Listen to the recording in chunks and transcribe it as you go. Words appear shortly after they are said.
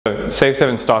Save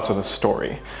 7 starts with a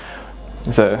story.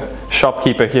 There's a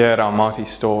shopkeeper here at our Marty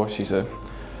store. She's a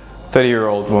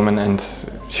 30-year-old woman, and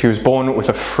she was born with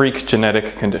a freak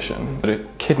genetic condition. Her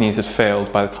kidneys had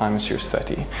failed by the time she was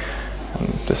 30.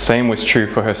 The same was true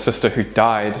for her sister, who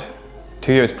died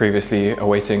 2 years previously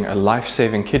awaiting a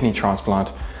life-saving kidney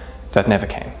transplant that never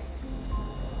came.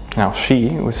 Now she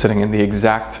was sitting in the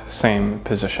exact same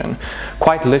position,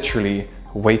 quite literally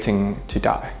waiting to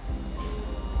die.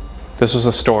 This was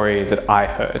a story that I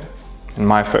heard in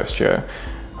my first year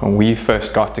when we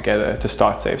first got together to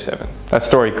start Save 7. That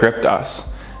story gripped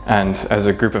us, and as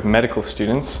a group of medical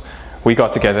students, we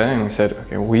got together and we said,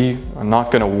 okay, we are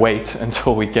not going to wait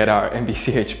until we get our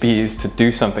MBCHBs to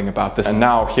do something about this. And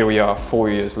now here we are 4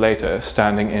 years later,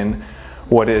 standing in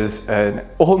what is an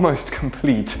almost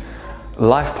complete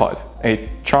life pod, a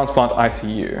transplant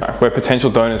ICU, where potential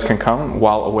donors can come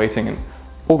while awaiting an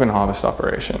organ harvest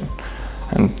operation.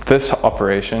 And this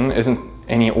operation isn't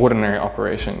any ordinary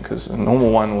operation, because a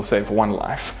normal one will save 1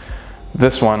 life.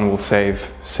 This one will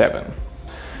save 7.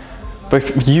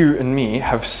 Both you and me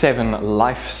have 7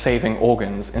 life-saving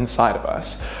organs inside of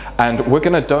us, and we're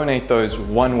going to donate those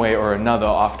one way or another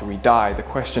after we die. The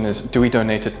question is, do we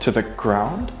donate it to the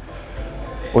ground,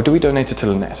 or do we donate it to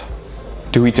Lynette?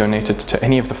 Do we donate it to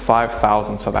any of the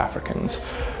 5,000 South Africans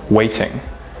waiting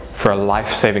for a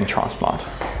life-saving transplant,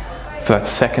 for that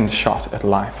second shot at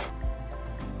life?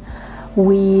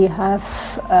 We have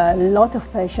a lot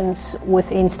of patients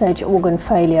with end-stage organ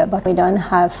failure, but we don't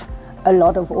have a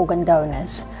lot of organ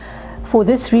donors. For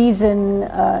this reason,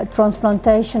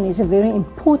 transplantation is a very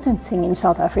important thing in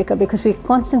South Africa, because we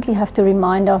constantly have to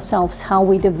remind ourselves how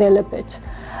we develop it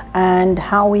and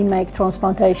how we make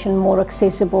transplantation more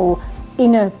accessible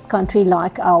in a country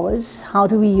like ours. How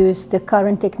do we use the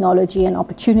current technology and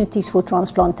opportunities for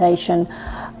transplantation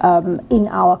in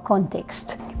our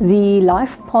context? The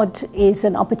Life Pod is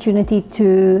an opportunity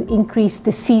to increase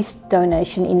deceased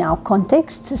donation in our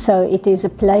context. So it is a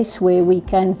place where we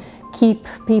can keep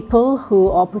people who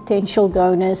are potential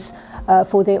donors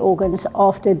for their organs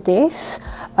after death.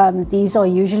 These are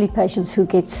usually patients who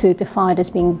get certified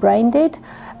as being brain dead.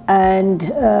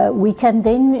 And we can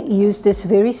then use this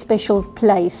very special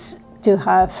place to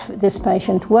have this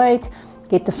patient wait,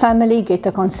 get the family, get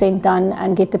the consent done,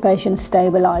 and get the patient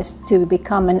stabilized to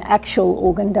become an actual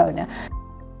organ donor.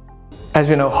 As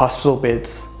we know, hospital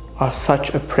beds are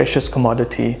such a precious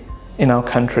commodity in our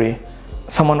country.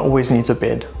 Someone always needs a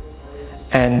bed.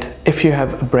 And if you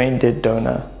have a brain dead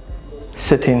donor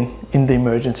sitting in the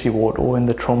emergency ward or in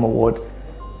the trauma ward,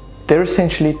 they're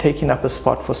essentially taking up a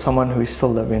spot for someone who is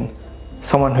still living,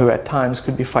 someone who at times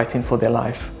could be fighting for their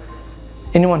life.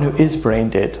 Anyone who is brain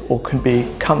dead or could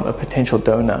become a potential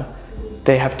donor,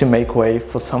 they have to make way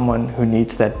for someone who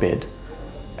needs that bed,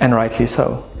 and rightly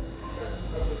so.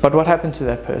 But what happens to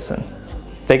that person?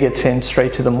 They get sent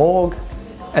straight to the morgue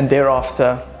and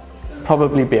thereafter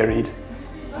probably buried,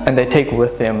 and they take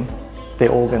with them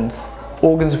their organs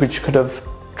which could have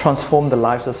transformed the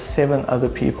lives of 7 other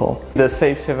people. The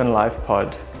Save 7 Life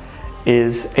Pod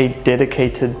is a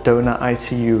dedicated donor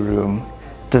ICU room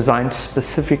designed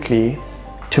specifically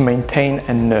to maintain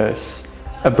and nurse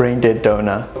a brain dead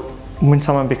donor. When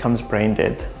someone becomes brain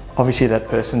dead, obviously that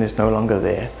person is no longer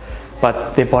there,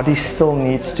 but their body still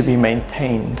needs to be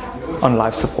maintained on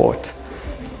life support.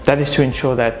 That is to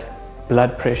ensure that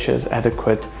blood pressure is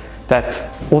adequate, that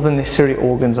all the necessary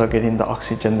organs are getting the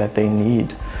oxygen that they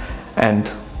need,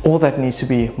 and all that needs to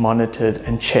be monitored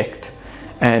and checked.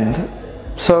 And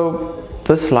so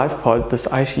this life pod, this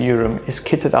ICU room, is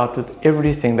kitted out with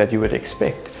everything that you would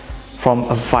expect, from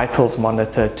a vitals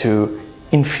monitor to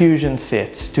infusion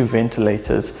sets to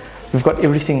ventilators. We've got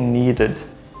everything needed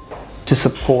to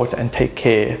support and take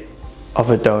care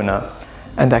of a donor,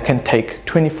 and that can take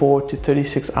 24 to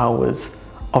 36 hours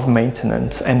of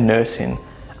maintenance and nursing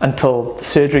until the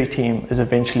surgery team is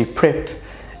eventually prepped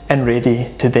and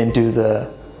ready to then do the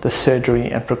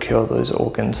surgery and procure those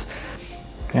organs.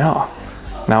 Yeah,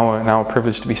 now we're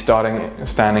privileged to be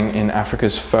standing in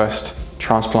Africa's first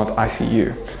transplant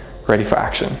ICU, ready for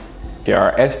action. Yeah,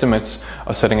 our estimates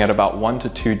are sitting at about 1 to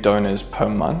 2 donors per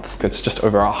month. That's just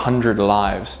over 100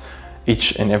 lives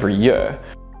each and every year.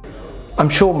 I'm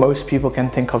sure most people can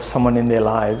think of someone in their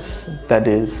lives that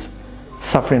is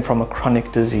suffering from a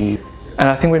chronic disease. And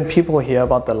I think when people hear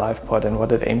about the Life Pod and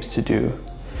what it aims to do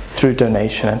through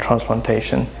donation and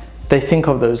transplantation, they think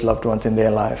of those loved ones in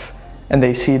their life, and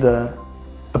they see the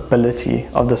ability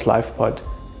of this Life Pod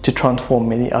to transform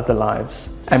many other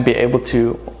lives and be able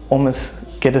to almost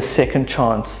get a second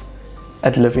chance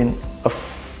at living a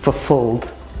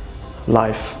fulfilled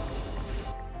life.